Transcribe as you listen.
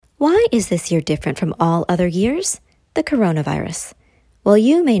Why is this year different from all other years? The coronavirus. While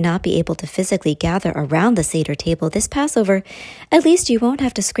you may not be able to physically gather around the Seder table this Passover, at least you won't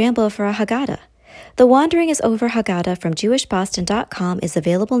have to scramble for a Haggadah. The Wandering is Over Haggadah from JewishBoston.com is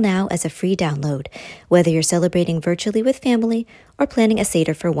available now as a free download, whether you're celebrating virtually with family or planning a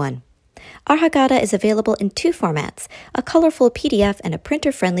Seder for one. Our Haggadah is available in two formats, a colorful PDF and a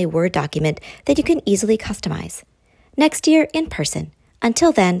printer-friendly Word document that you can easily customize. Next year, in person.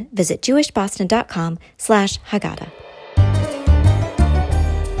 Until then, visit JewishBoston.com/Haggadah.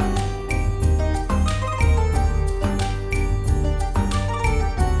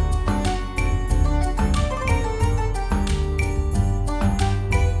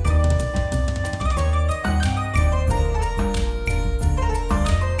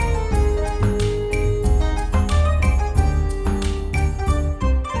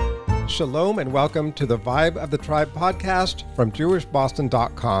 Shalom and welcome to the Vibe of the Tribe podcast from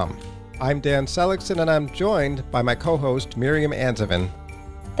JewishBoston.com. I'm Dan Seligson and I'm joined by my co-host Miriam Anzovin.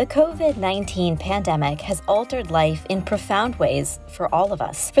 The COVID-19 pandemic has altered life in profound ways for all of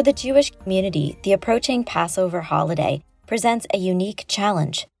us. For the Jewish community, the approaching Passover holiday presents a unique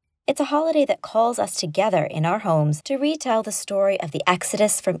challenge. It's a holiday that calls us together in our homes to retell the story of the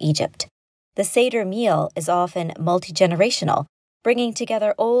Exodus from Egypt. The Seder meal is often multi-generational, bringing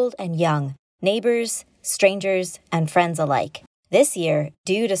together old and young, neighbors, strangers, and friends alike. This year,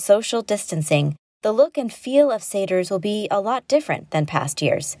 due to social distancing, the look and feel of Seders will be a lot different than past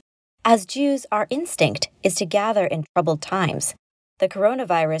years. As Jews, our instinct is to gather in troubled times. The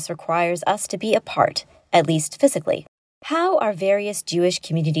coronavirus requires us to be apart, at least physically. How are various Jewish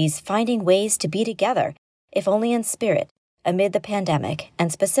communities finding ways to be together, if only in spirit, amid the pandemic,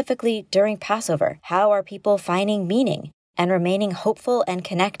 and specifically during Passover? How are people finding meaning and remaining hopeful and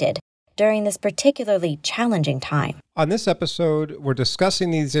connected during this particularly challenging time? On this episode, we're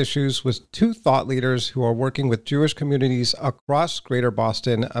discussing these issues with two thought leaders who are working with Jewish communities across Greater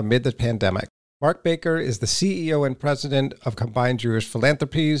Boston amid the pandemic. Mark Baker is the CEO and president of Combined Jewish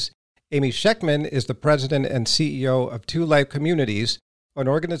Philanthropies. Amy Scheckman is the president and CEO of Two Life Communities, an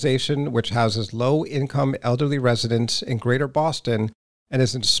organization which houses low-income elderly residents in Greater Boston and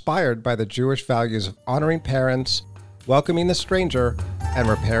is inspired by the Jewish values of honoring parents, welcoming the stranger, and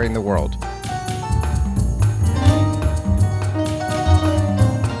repairing the world.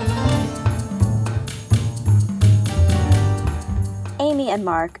 Amy and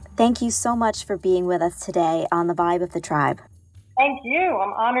Mark, thank you so much for being with us today on the Vibe of the Tribe. Thank you.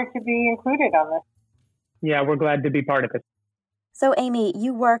 I'm honored to be included on this. Yeah, we're glad to be part of it. So, Amy,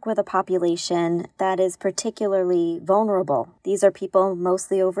 you work with a population that is particularly vulnerable. These are people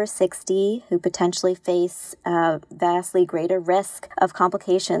mostly over 60 who potentially face a vastly greater risk of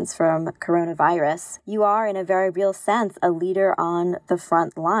complications from coronavirus. You are, in a very real sense, a leader on the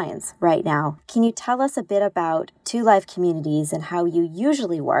front lines right now. Can you tell us a bit about Two Life Communities and how you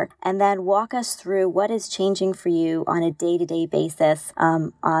usually work, and then walk us through what is changing for you on a day-to-day basis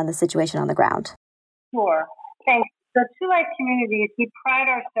on the situation on the ground? Sure. Thanks. So Two Life Communities, we pride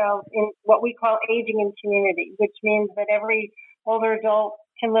ourselves in what we call aging in community, which means that every older adult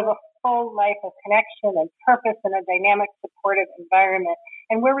can live a full life of connection and purpose in a dynamic, supportive environment.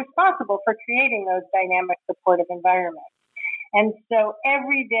 And we're responsible for creating those dynamic, supportive environments. And so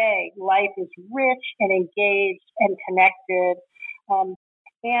every day, life is rich and engaged and connected.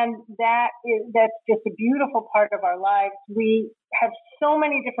 And that's just a beautiful part of our lives. We have so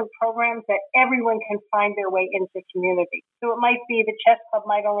many different programs that everyone can find their way into community. So it might be the chess club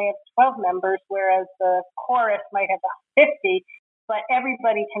might only have 12 members, whereas the chorus might have 50, but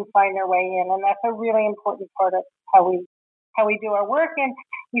everybody can find their way in. And that's a really important part of how we do our work. And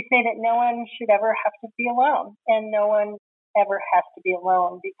we say that no one should ever have to be alone, and no one ever has to be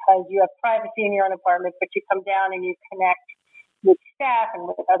alone, because you have privacy in your own apartment, but you come down and you connect with staff and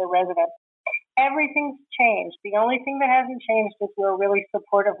with other residents. Everything's changed. The only thing that hasn't changed is we're a really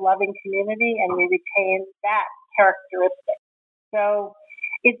supportive, loving community, and we retain that characteristic. So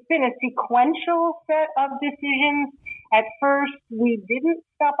it's been a sequential set of decisions. At first, we didn't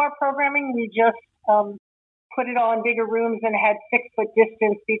stop our programming. We just put it all in bigger rooms and had 6-foot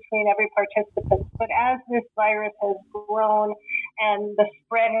distance between every participant. But as this virus has grown and the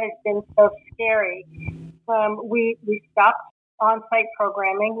spread has been so scary, we stopped on-site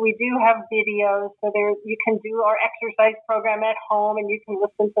programming. We do have videos, so you can do our exercise program at home and you can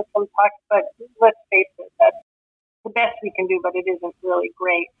listen to some talks, but let's face it, that's the best we can do, but it isn't really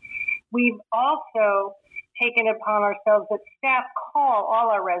great. We've also taken upon ourselves that staff call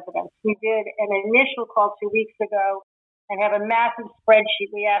all our residents. We did an initial call 2 weeks ago and have a massive spreadsheet.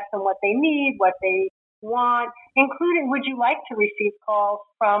 We ask them what they need, what they want, including would you like to receive calls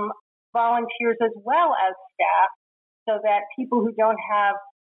from volunteers as well as staff, so that people who don't have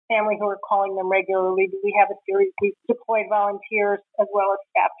family who are calling them regularly, we have a series, we've deployed volunteers as well as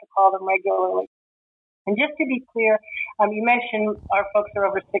staff to call them regularly. And just to be clear, you mentioned our folks are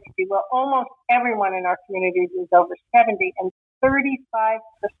over 60. Well, almost everyone in our communities is over 70, and 35%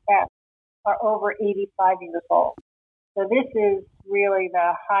 are over 85 years old. So this is really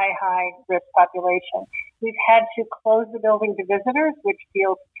the high risk population. We've had to close the building to visitors, which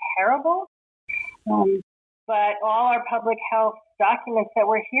feels terrible. But all our public health documents that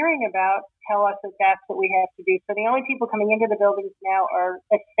we're hearing about tell us that that's what we have to do. So the only people coming into the buildings now are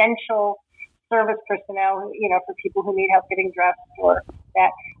essential service personnel, for people who need help getting dressed or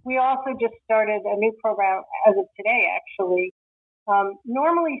that. We also just started a new program as of today, actually.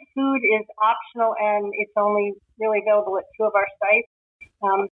 Normally food is optional and it's only really available at 2 of our sites.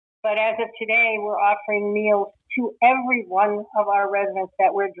 But as of today, we're offering meals to every one of our residents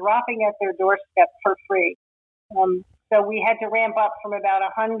that we're dropping at their doorstep for free. So we had to ramp up from about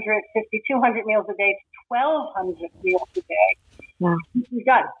 150, 200 meals a day to 1,200 meals a day. Wow. We're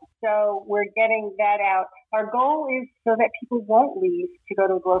done. So we're getting that out. Our goal is so that people won't leave to go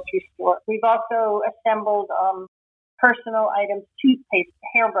to a grocery store. We've also assembled personal items, toothpaste,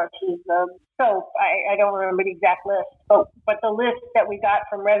 hairbrushes, soap. I don't remember the exact list, but the list that we got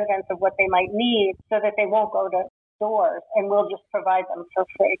from residents of what they might need so that they won't go to stores, and we'll just provide them for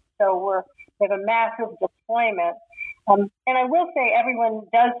free. So we have a massive deployment. And I will say everyone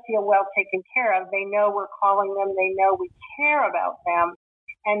does feel well taken care of. They know we're calling them. They know we care about them.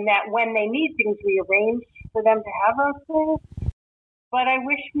 And that when they need things, we arrange for them to have those things. But I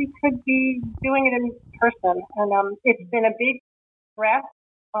wish we could be doing it in person. And it's been a big stress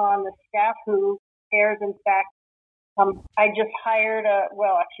on the staff who cares. In fact, I just hired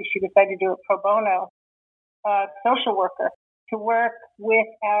she decided to do it pro bono, social worker to work with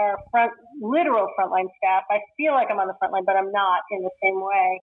our literal frontline staff. I feel like I'm on the front line, but I'm not in the same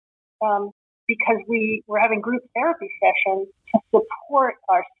way. Because we're having group therapy sessions to support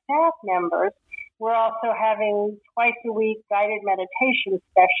our staff members. We're also having twice a week guided meditation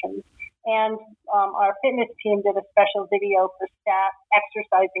sessions. And our fitness team did a special video for staff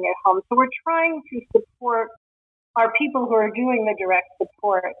exercising at home. So we're trying to support our people who are doing the direct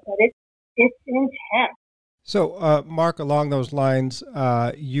support. But it's intense. So, Mark, along those lines,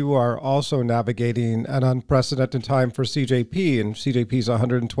 you are also navigating an unprecedented time for CJP, and CJP's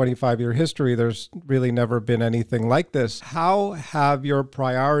 125-year history. There's really never been anything like this. How have your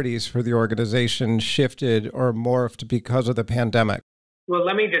priorities for the organization shifted or morphed because of the pandemic? Well,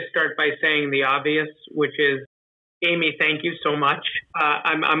 let me just start by saying the obvious, which is, Amy, thank you so much.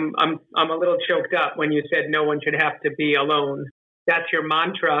 I'm a little choked up when you said no one should have to be alone. That's your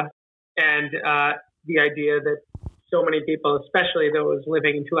mantra, and the idea that so many people, especially those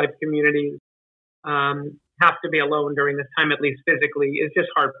living in two-life communities, have to be alone during this time, at least physically, is just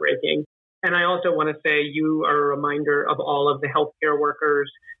heartbreaking. And I also want to say you are a reminder of all of the healthcare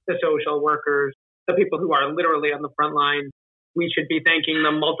workers, the social workers, the people who are literally on the front line. We should be thanking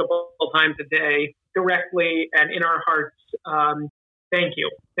them multiple times a day, directly and in our hearts. Thank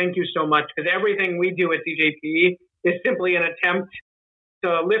you. Thank you so much, because everything we do at CJP is simply an attempt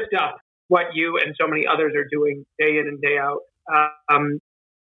to lift up what you and so many others are doing day in and day out.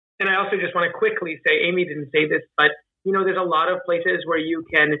 And I also just want to quickly say, Amy didn't say this, but there's a lot of places where you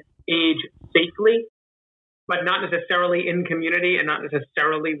can age safely, but not necessarily in community and not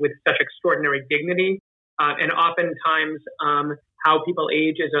necessarily with such extraordinary dignity. And oftentimes, how people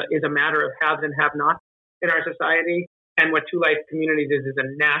age is a matter of haves and have-nots in our society. And what Two Life Communities is a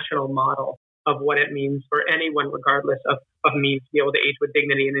national model of what it means for anyone, regardless of means, to be able to age with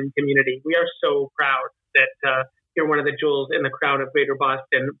dignity and in community. We are so proud that you're one of the jewels in the crown of Greater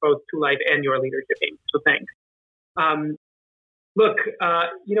Boston, both Two Life and your leadership, Amy. So thanks. Look,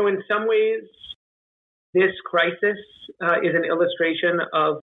 in some ways, this crisis is an illustration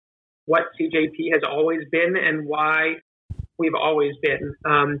of what CJP has always been and why we've always been.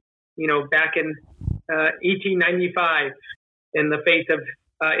 Back in 1895, in the face of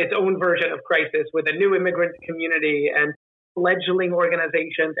its own version of crisis, with a new immigrant community and fledgling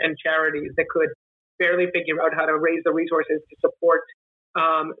organizations and charities that could barely figure out how to raise the resources to support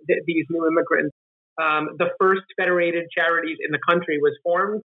these new immigrants. The first federated charities in the country was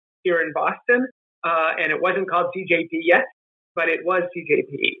formed here in Boston, and it wasn't called CJP yet, but it was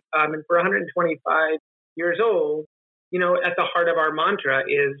CJP. And for 125 years old, at the heart of our mantra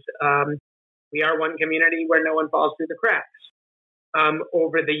is we are one community where no one falls through the cracks.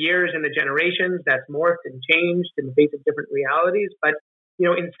 Over the years and the generations, that's morphed and changed in the face of different realities. But,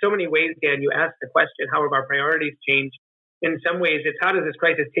 in so many ways, Dan, you asked the question, how have our priorities changed? In some ways, it's how does this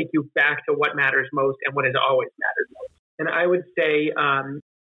crisis take you back to what matters most and what has always mattered most? And I would say,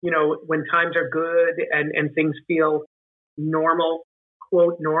 when times are good and things feel normal,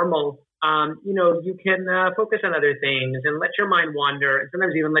 quote, normal, you can focus on other things and let your mind wander, and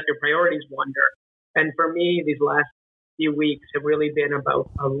sometimes even let your priorities wander. And for me, these last few weeks have really been about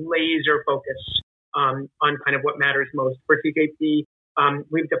a laser focus on kind of what matters most. For CJP,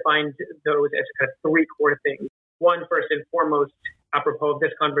 we've defined those as kind of three core things. One, first and foremost, apropos of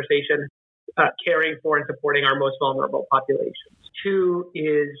this conversation, caring for and supporting our most vulnerable populations. Two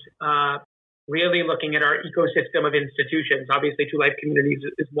is really looking at our ecosystem of institutions. Obviously, Two Life Communities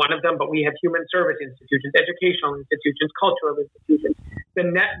is one of them, but we have human service institutions, educational institutions, cultural institutions, the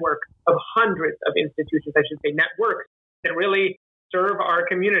network of hundreds of institutions, I should say, networks that really serve our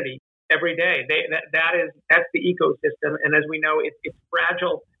community every day. That's the ecosystem, and as we know, it's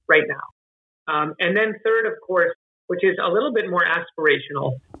fragile right now. And then third, of course, which is a little bit more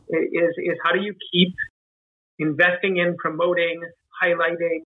aspirational, is how do you keep investing in, promoting,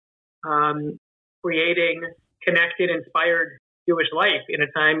 highlighting, creating connected, inspired Jewish life in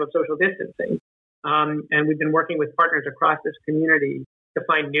a time of social distancing. And we've been working with partners across this community to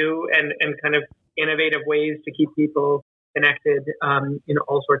find new and kind of innovative ways to keep people connected in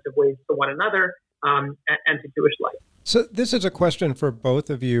all sorts of ways to one another and to Jewish life. So this is a question for both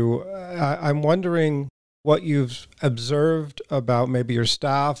of you. I'm wondering what you've observed about maybe your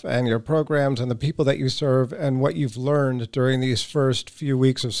staff and your programs and the people that you serve, and what you've learned during these first few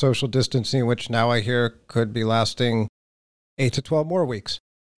weeks of social distancing, which now I hear could be lasting 8 to 12 more weeks.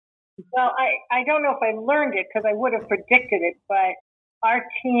 Well, I don't know if I learned it because I would have predicted it, but our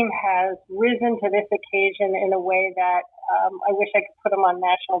team has risen to this occasion in a way that I wish I could put them on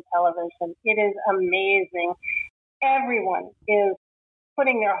national television. It is amazing. Everyone is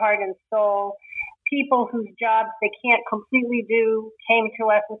putting their heart and soul. People whose jobs they can't completely do came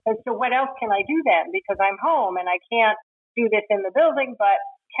to us and said, so what else can I do then? Because I'm home and I can't do this in the building, but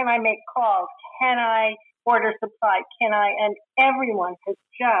can I make calls? Can I order supply? And everyone has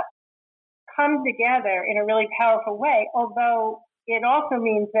just come together in a really powerful way, although it also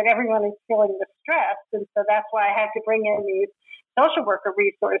means that everyone is feeling the stress. And so that's why I had to bring in these social worker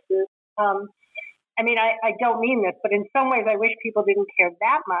resources. I don't mean this, but in some ways I wish people didn't care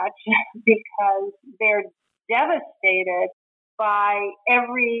that much because they're devastated by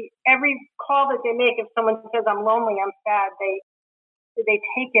every call that they make. If someone says, I'm lonely, I'm sad, they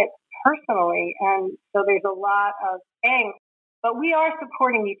take it personally. And so there's a lot of angst. But we are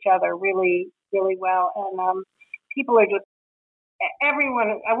supporting each other really, really well. And people are just,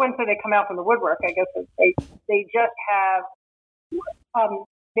 everyone, I wouldn't say they come out from the woodwork. I guess they just have,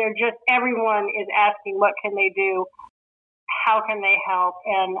 everyone is asking, what can they do? How can they help?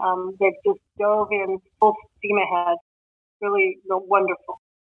 And they've just dove in full steam ahead. Really wonderful.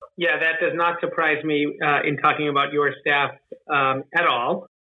 Yeah, that does not surprise me in talking about your staff at all.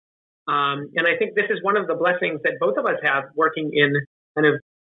 And I think this is one of the blessings that both of us have working in kind of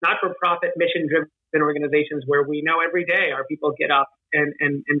not-for-profit, mission-driven organizations where we know every day our people get up and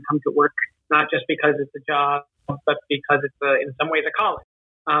come to work, not just because it's a job, but because it's in some ways a calling.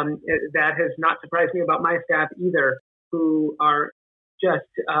 That has not surprised me about my staff either, who are just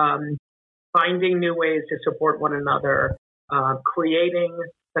finding new ways to support one another, creating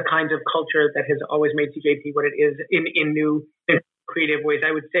the kinds of culture that has always made CJP what it is in new and creative ways.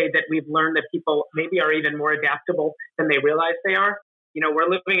 I would say that we've learned that people maybe are even more adaptable than they realize they are. We're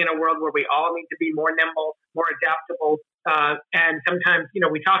living in a world where we all need to be more nimble, more adaptable. And sometimes,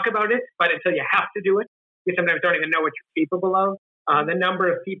 we talk about it, but until you have to do it, you sometimes don't even know what you're capable of. The number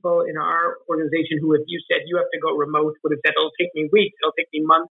of people in our organization who, if you said you have to go remote, would have said, it'll take me weeks, it'll take me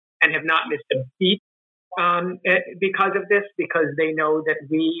months, and have not missed a beat because of this, because they know that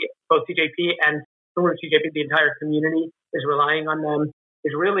we, both CJP and through CJP, the entire community is relying on them,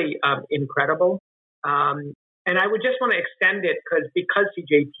 is really incredible. And I would just want to extend it because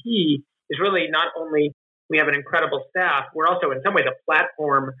CJP is really not only we have an incredible staff, we're also in some ways a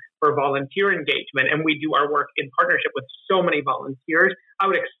platform for volunteer engagement, and we do our work in partnership with so many volunteers. I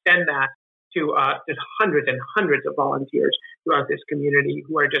would extend that to just hundreds and hundreds of volunteers throughout this community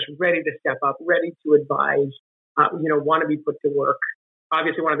who are just ready to step up, ready to advise, want to be put to work.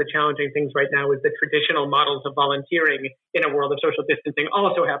 Obviously, one of the challenging things right now is the traditional models of volunteering in a world of social distancing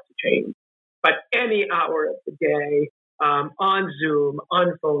also have to change. But any hour of the day, on Zoom,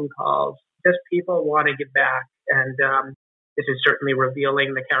 on phone calls, just people want to give back. And this is certainly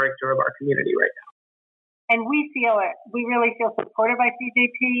revealing the character of our community right now. And we feel it. We really feel supported by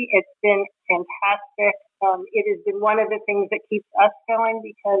CJP. It's been fantastic. It has been one of the things that keeps us going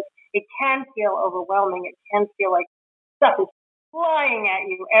because it can feel overwhelming. It can feel like stuff is flying at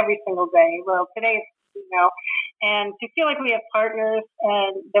you every single day. Well, today, and to feel like we have partners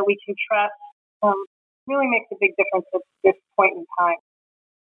and that we can trust really makes a big difference at this point in time.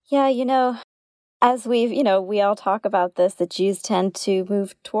 Yeah, as we all talk about this, that Jews tend to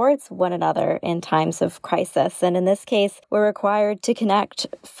move towards one another in times of crisis. And in this case, we're required to connect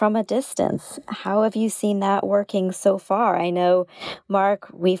from a distance. How have you seen that working so far? I know, Mark,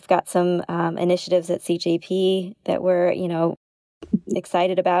 we've got some initiatives at CJP that we're,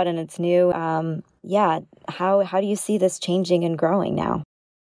 excited about, and it's new. How do you see this changing and growing now?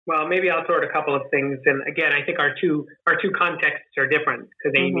 Well, maybe I'll throw out a couple of things. And again, I think our two contexts are different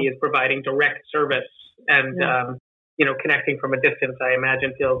because Amy is providing direct service and, connecting from a distance, I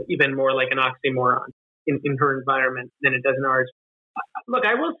imagine feels even more like an oxymoron in her environment than it does in ours. Look,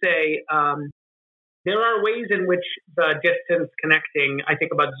 I will say there are ways in which the distance connecting, I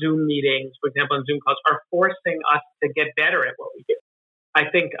think about Zoom meetings, for example, and Zoom calls, are forcing us to get better at what we do. I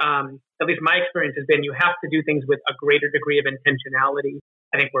think, at least my experience has been, you have to do things with a greater degree of intentionality.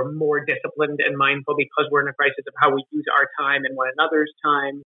 I think we're more disciplined and mindful because we're in a crisis of how we use our time and one another's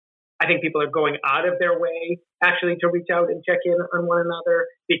time. I think people are going out of their way actually to reach out and check in on one another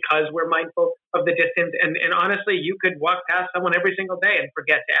because we're mindful of the distance. And honestly, you could walk past someone every single day and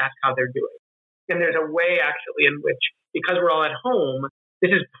forget to ask how they're doing. And there's a way actually in which, because we're all at home,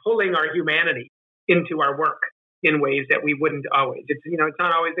 this is pulling our humanity into our work in ways that we wouldn't always. It's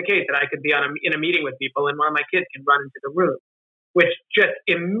not always the case that I could be in a meeting with people and one of my kids can run into the room, which just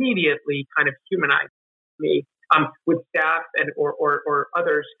immediately kind of humanized me with staff and or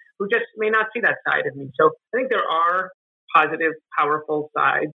others who just may not see that side of me. So I think there are positive, powerful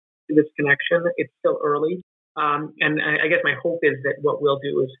sides to this connection. It's still early. And I guess my hope is that what we'll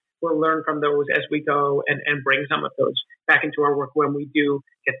do is we'll learn from those as we go and bring some of those back into our work when we do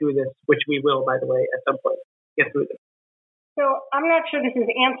get through this, which we will, by the way, at some point get through this. So I'm not sure this is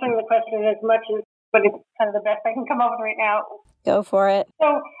answering the question as much as, but it's kind of the best I can come up with right now. Go for it. So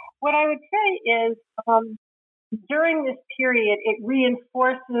what I would say is during this period, it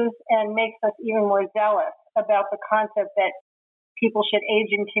reinforces and makes us even more zealous about the concept that people should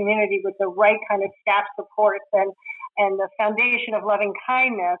age in community with the right kind of staff supports and the foundation of loving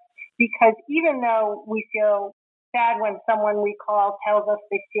kindness, because even though we feel sad when someone we call tells us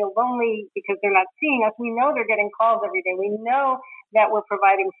they feel lonely because they're not seeing us, we know they're getting calls every day. We know that we're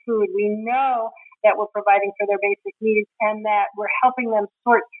providing food. We know that we're providing for their basic needs and that we're helping them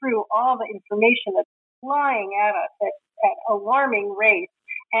sort through all the information that's flying at us at alarming rates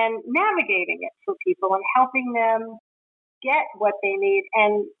and navigating it for people and helping them get what they need.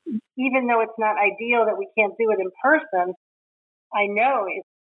 And even though it's not ideal that we can't do it in person, I know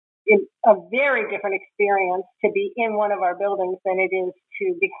it's a very different experience to be in one of our buildings than it is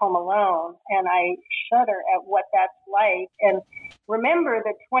to be home alone. And I shudder at what that's like. And remember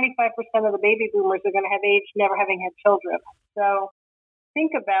that 25% of the baby boomers are going to have aged never having had children. So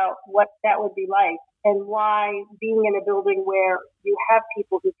think about what that would be like and why being in a building where you have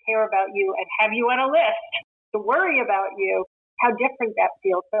people who care about you and have you on a list to worry about you, how different that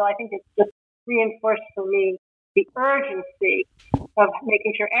feels. So I think it's just reinforced for me the urgency of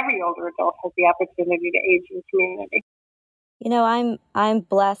making sure every older adult has the opportunity to age in community. I'm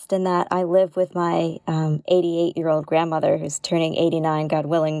blessed in that I live with my 88-year-old grandmother who's turning 89, God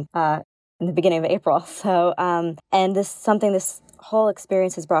willing, in the beginning of April. So, and this whole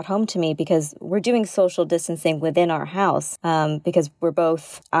experience has brought home to me because we're doing social distancing within our house because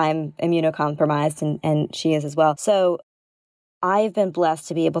I'm immunocompromised and she is as well. So I've been blessed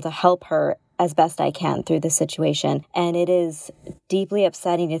to be able to help her as best I can through this situation. And it is deeply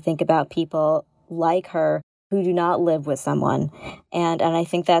upsetting to think about people like her who do not live with someone. And I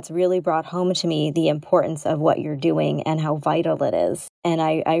think that's really brought home to me the importance of what you're doing and how vital it is. And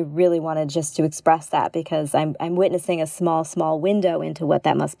I really wanted just to express that because I'm witnessing a small window into what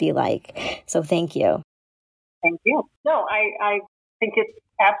that must be like. So thank you. Thank you. No, I think it's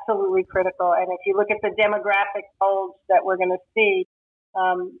absolutely critical. And if you look at the demographic bulge that we're going to see,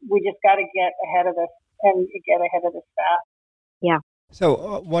 we just got to get ahead of this and get ahead of this fast. Yeah.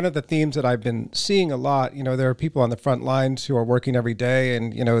 So one of the themes that I've been seeing a lot, there are people on the front lines who are working every day.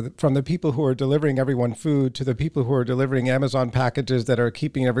 And, from the people who are delivering everyone food to the people who are delivering Amazon packages that are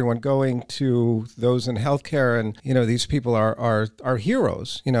keeping everyone going to those in healthcare. And, these people are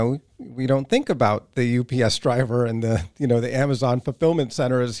heroes. We don't think about the UPS driver and the Amazon fulfillment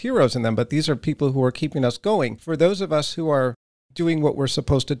center as heroes in them. But these are people who are keeping us going. For those of us who are doing what we're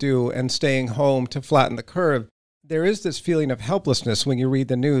supposed to do and staying home to flatten the curve, there is this feeling of helplessness when you read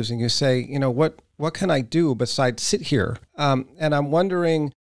the news and you say, what can I do besides sit here? And I'm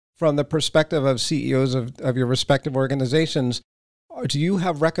wondering, from the perspective of CEOs of your respective organizations, do you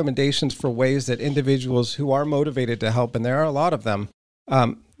have recommendations for ways that individuals who are motivated to help, and there are a lot of them,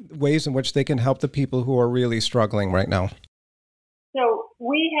 ways in which they can help the people who are really struggling right now? So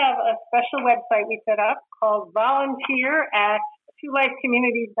we have a special website we set up called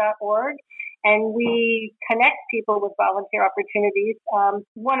volunteer@twolifecommunities.org, and we connect people with volunteer opportunities.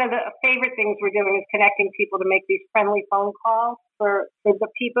 One of the favorite things we're doing is connecting people to make these friendly phone calls for the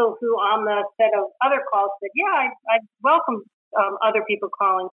people who on the set of other calls said, I'd welcome other people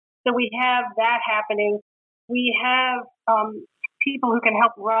calling. So we have that happening. We have people who can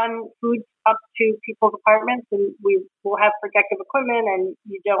help run food up to people's apartments, and we will have protective equipment, and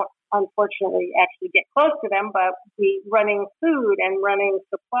you don't unfortunately actually get close to them, but we running food and running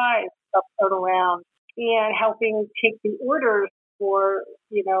supplies up and around and helping take the orders for,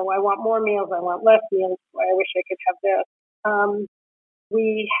 I want more meals, I want less meals, I wish I could have this.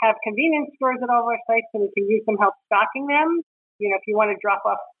 We have convenience stores at all of our sites, and we can use some help stocking them. If you want to drop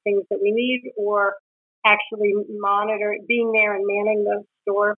off things that we need, or actually monitor being there and manning the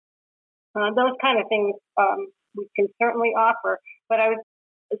store. Those kind of things we can certainly offer. But I would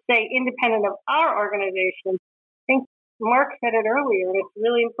say, independent of our organization, I think Mark said it earlier, and it's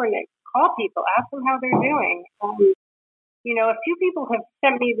really important to call people, ask them how they're doing. A few people have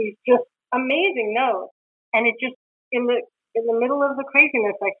sent me these just amazing notes, and it just, in the middle of the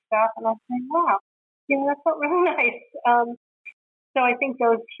craziness, I stop and I say, wow, that felt really nice. So I think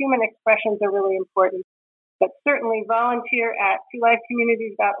those human expressions are really important. But certainly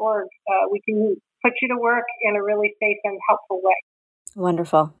volunteer@twolifecommunities.org. We can put you to work in a really safe and helpful way.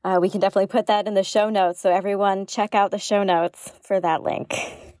 Wonderful. We can definitely put that in the show notes. So everyone check out the show notes for that link.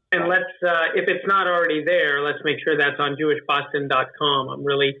 And let's, if it's not already there, let's make sure that's on jewishboston.com. I'm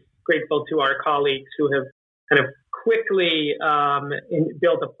really grateful to our colleagues who have kind of quickly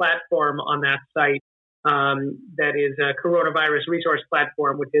built a platform on that site that is a coronavirus resource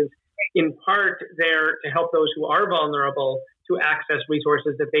platform, which is in part there to help those who are vulnerable to access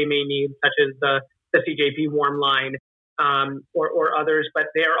resources that they may need, such as the CJP Warm Line or others. But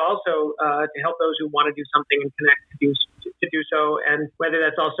they are also to help those who want to do something and connect to do so, and whether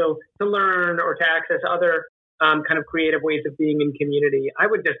that's also to learn or to access other kind of creative ways of being in community.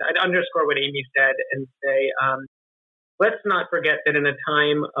 I'd underscore what Amy said and say, let's not forget that in a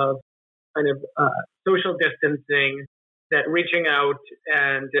time of kind of social distancing, that reaching out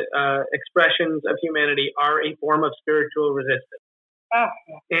and expressions of humanity are a form of spiritual resistance.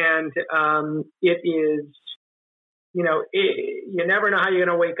 And it is, you never know how you're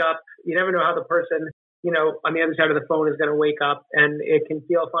going to wake up. You never know how the person, on the other side of the phone is going to wake up, and it can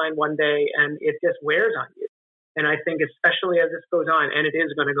feel fine one day and it just wears on you. And I think especially as this goes on, and it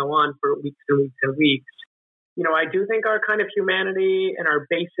is going to go on for weeks and weeks and weeks, I do think our kind of humanity and our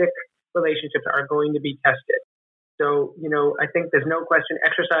basic relationships are going to be tested. So, I think there's no question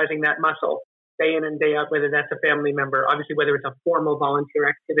exercising that muscle day in and day out, whether that's a family member, obviously whether it's a formal volunteer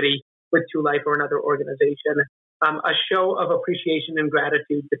activity with Two Life or another organization, a show of appreciation and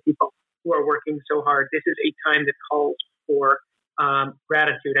gratitude to people who are working so hard. This is a time that calls for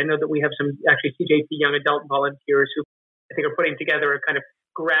gratitude. I know that we have some actually CJP young adult volunteers who I think are putting together a kind of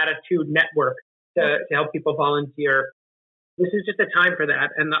gratitude network to help people volunteer. This is just a time for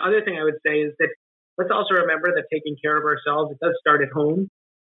that. And the other thing I would say is that let's also remember that taking care of ourselves, it does start at home.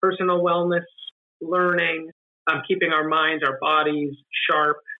 Personal wellness, learning, keeping our minds, our bodies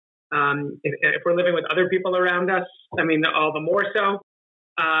sharp. If we're living with other people around us, all the more so.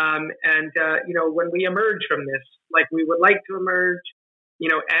 When we emerge from this, like we would like to emerge,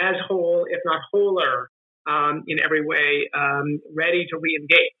 as whole, if not wholer, in every way, ready to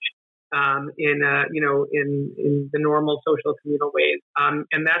re-engage. In the normal social communal ways.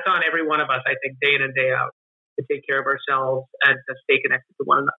 And that's on every one of us, I think, day in and day out, to take care of ourselves and to stay connected to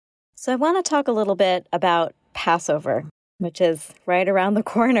one another. So I want to talk a little bit about Passover, which is right around the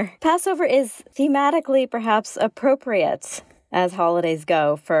corner. Passover is thematically perhaps appropriate as holidays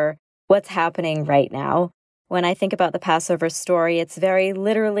go for what's happening right now. When I think about the Passover story, it's very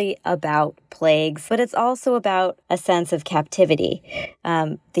literally about plagues, but it's also about a sense of captivity.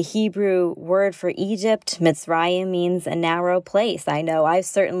 The Hebrew word for Egypt, Mitzrayim, means a narrow place. I know I've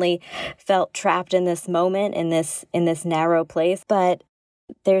certainly felt trapped in this moment, in this narrow place, but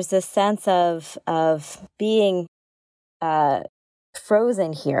there's this sense of being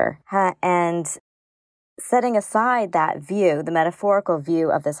frozen here, and setting aside that view, the metaphorical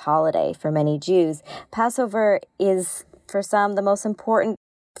view of this holiday for many Jews, Passover is, for some, the most important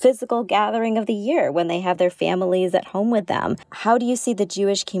physical gathering of the year when they have their families at home with them. How do you see the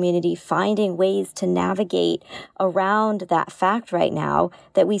Jewish community finding ways to navigate around that fact right now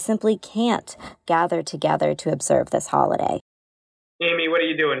that we simply can't gather together to observe this holiday? Amy, what are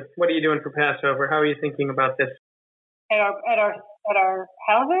you doing? What are you doing for Passover? How are you thinking about this? At our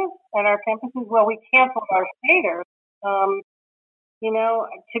houses, at our campuses, well, we canceled our Seder. To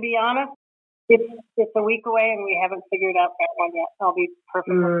be honest, it's a week away and we haven't figured out that one yet. I'll be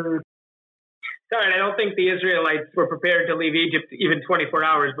perfectly Sorry, I don't think the Israelites were prepared to leave Egypt even 24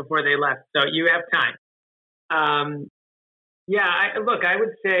 hours before they left. So you have time. I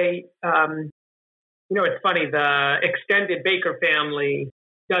would say, it's funny. The extended Baker family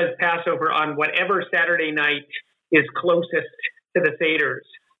does Passover on whatever Saturday night is closest to the Seders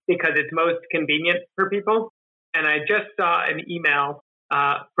because it's most convenient for people. And I just saw an email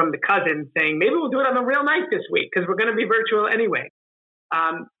from the cousin saying, maybe we'll do it on the real night this week because we're going to be virtual anyway.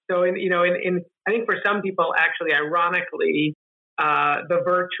 I think for some people, actually, ironically, the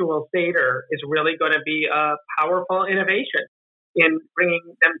virtual Seder is really going to be a powerful innovation in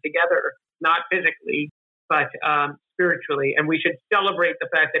bringing them together, not physically, but spiritually. And we should celebrate the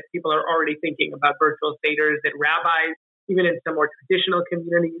fact that people are already thinking about virtual Seders, that rabbis, even in some more traditional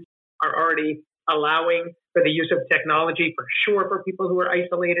communities, are already allowing for the use of technology, for sure, for people who are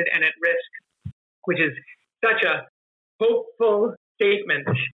isolated and at risk, which is such a hopeful statement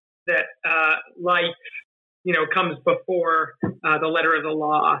that life, comes before the letter of the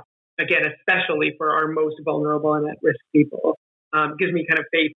law. Again, especially for our most vulnerable and at-risk people, gives me kind of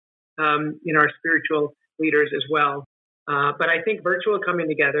faith in our spiritual leaders as well. But I think virtual coming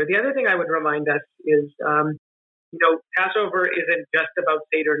together. The other thing I would remind us is, Passover isn't just about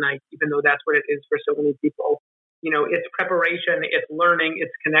Seder night, even though that's what it is for so many people. It's preparation, it's learning,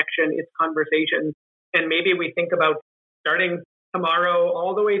 it's connection, it's conversation. And maybe we think about starting tomorrow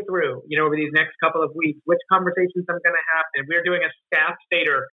all the way through, over these next couple of weeks, which conversations are going to happen. We're doing a staff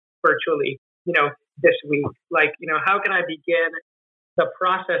Seder virtually, this week. How can I begin the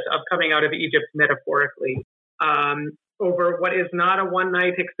process of coming out of Egypt metaphorically over what is not a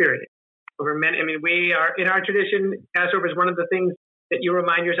one-night experience? We are, in our tradition, Passover is one of the things that you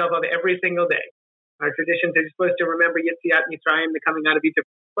remind yourself of every single day. Our traditions are supposed to remember Yetziat Mitzrayim, the coming out of Egypt,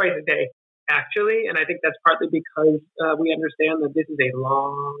 twice a day, actually. And I think that's partly because we understand that this is a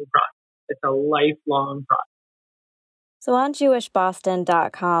long process. It's a lifelong process. So on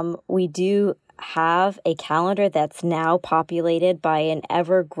JewishBoston.com, we do have a calendar that's now populated by an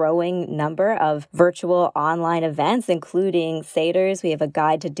ever-growing number of virtual online events, including Seders. We have a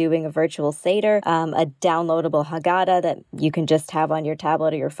guide to doing a virtual Seder, a downloadable Haggadah that you can just have on your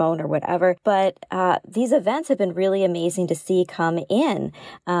tablet or your phone or whatever. But these events have been really amazing to see come in.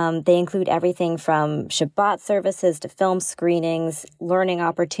 They include everything from Shabbat services to film screenings, learning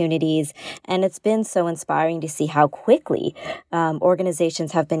opportunities, and it's been so inspiring to see how quickly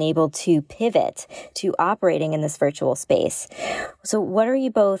organizations have been able to pivot to operating in this virtual space. So what are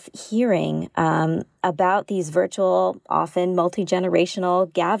you both hearing about these virtual, often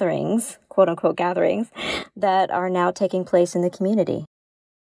multi-generational gatherings, quote unquote gatherings, that are now taking place in the community?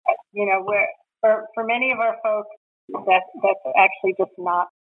 For many of our folks, that's actually just not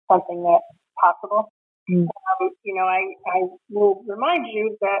something that's possible. I will remind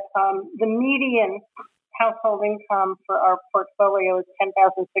you that the median household income for our portfolio is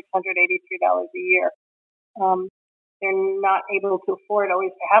 $10,683 a year. They're not able to afford always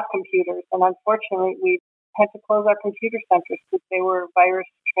to have computers, and unfortunately, we had to close our computer centers because they were virus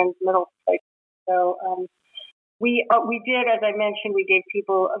transmittal places. So we did, as I mentioned, we gave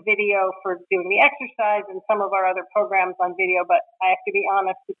people a video for doing the exercise and some of our other programs on video. But I have to be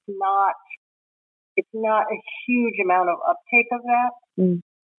honest, it's not a huge amount of uptake of that.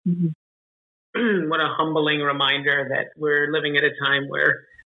 Mm-hmm. What a humbling reminder that we're living at a time where,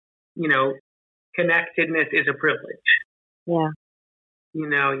 connectedness is a privilege. Yeah.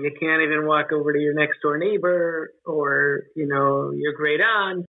 You can't even walk over to your next door neighbor or, your great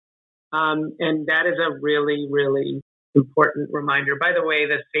aunt. And that is a really, really important reminder. By the way,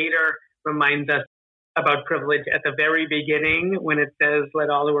 the Seder reminds us about privilege at the very beginning when it says, let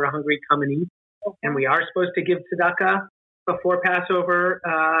all who are hungry come and eat. And we are supposed to give tzedakah before Passover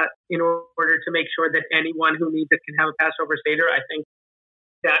in order to make sure that anyone who needs it can have a Passover Seder. I think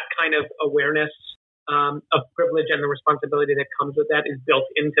that kind of awareness of privilege and the responsibility that comes with that is built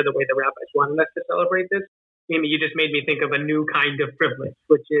into the way the rabbis wanted us to celebrate this. Amy, you just made me think of a new kind of privilege,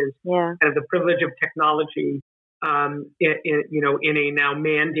 which is kind of the privilege of technology in a now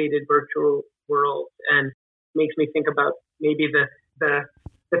mandated virtual world, and makes me think about maybe the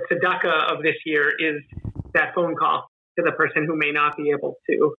tzedakah of this year is that phone call to the person who may not be able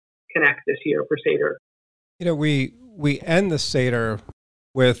to connect this year for Seder. We end the Seder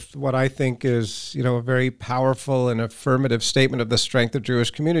with what I think is, a very powerful and affirmative statement of the strength of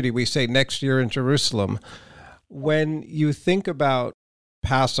Jewish community. We say next year in Jerusalem. When you think about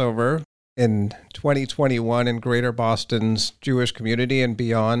Passover in 2021 in Greater Boston's Jewish community and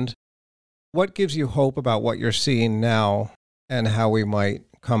beyond, what gives you hope about what you're seeing now and how we might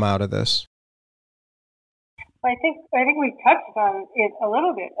come out of this? I think we touched on it a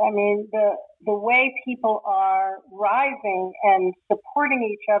little bit. I mean, the way people are rising and supporting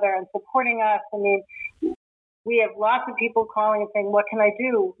each other and supporting us. I mean, we have lots of people calling and saying, "What can I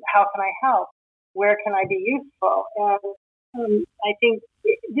do? How can I help? Where can I be useful?" And I think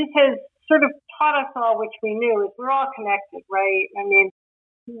this has sort of taught us all, which we knew, is we're all connected, right? I mean,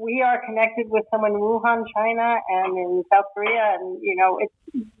 we are connected with someone in Wuhan, China, and in South Korea, and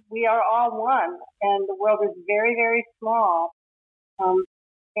we are all one, and the world is very, very small,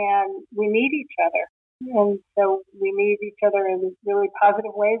 and we need each other, and so we need each other in really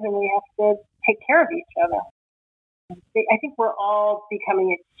positive ways, and we have to take care of each other. I think we're all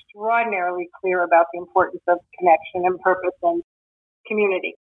becoming extraordinarily clear about the importance of connection and purpose and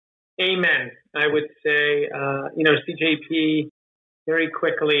community. Amen. I would say, CJP very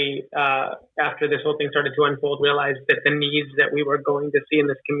quickly, after this whole thing started to unfold, realized that the needs that we were going to see in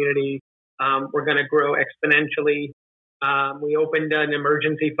this community were going to grow exponentially. We opened an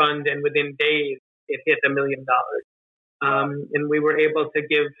emergency fund, and within days, it hit $1 million. And we were able to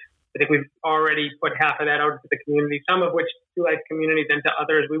give, I think we've already put half of that out to the community, some of which to Life communities and to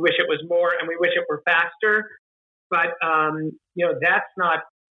others. We wish it was more, and we wish it were faster. But, that's not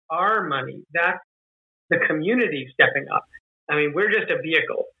our money. That's the community stepping up. I mean, we're just a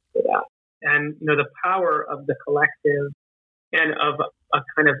vehicle for that. And, the power of the collective and of a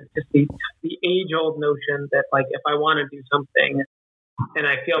kind of just the age-old notion that, like, if I want to do something and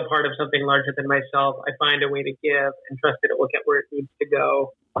I feel part of something larger than myself, I find a way to give and trust that it will get where it needs to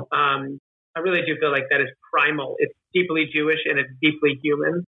go. I really do feel like that is primal. It's deeply Jewish and it's deeply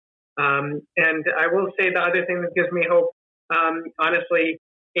human. And I will say the other thing that gives me hope, honestly,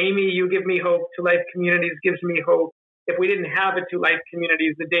 Amy, you give me hope. To Life Communities gives me hope. If we didn't have a To Life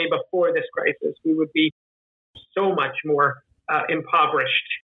Communities the day before this crisis, we would be so much more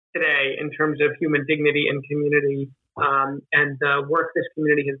impoverished today in terms of human dignity and community. And the work this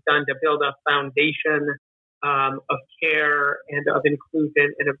community has done to build a foundation of care and of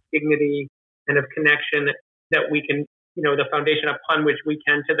inclusion and of dignity and of connection that we can, the foundation upon which we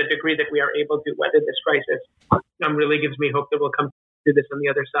can, to the degree that we are able to weather this crisis, really gives me hope that we'll come through this on the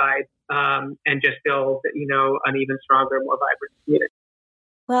other side and just build, an even stronger, more vibrant community.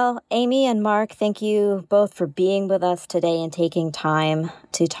 Well, Amy and Mark, thank you both for being with us today and taking time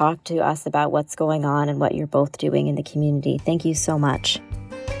to talk to us about what's going on and what you're both doing in the community. Thank you so much.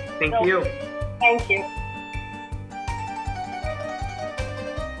 Thank you. Thank you.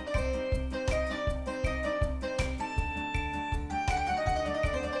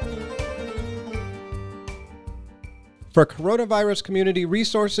 For coronavirus community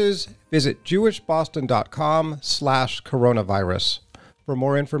resources, visit jewishboston.com/coronavirus. For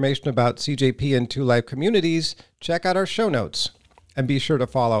more information about CJP and To Life Communities, check out our show notes. And be sure to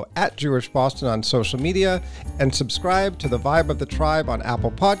follow @JewishBoston on social media and subscribe to The Vibe of the Tribe on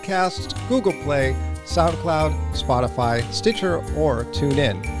Apple Podcasts, Google Play, SoundCloud, Spotify, Stitcher, or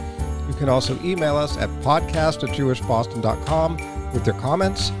TuneIn. You can also email us at podcast@jewishboston.com with your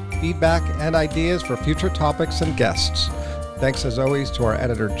comments, feedback, and ideas for future topics and guests. Thanks as always to our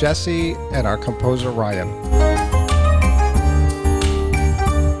editor Jesse and our composer Ryan.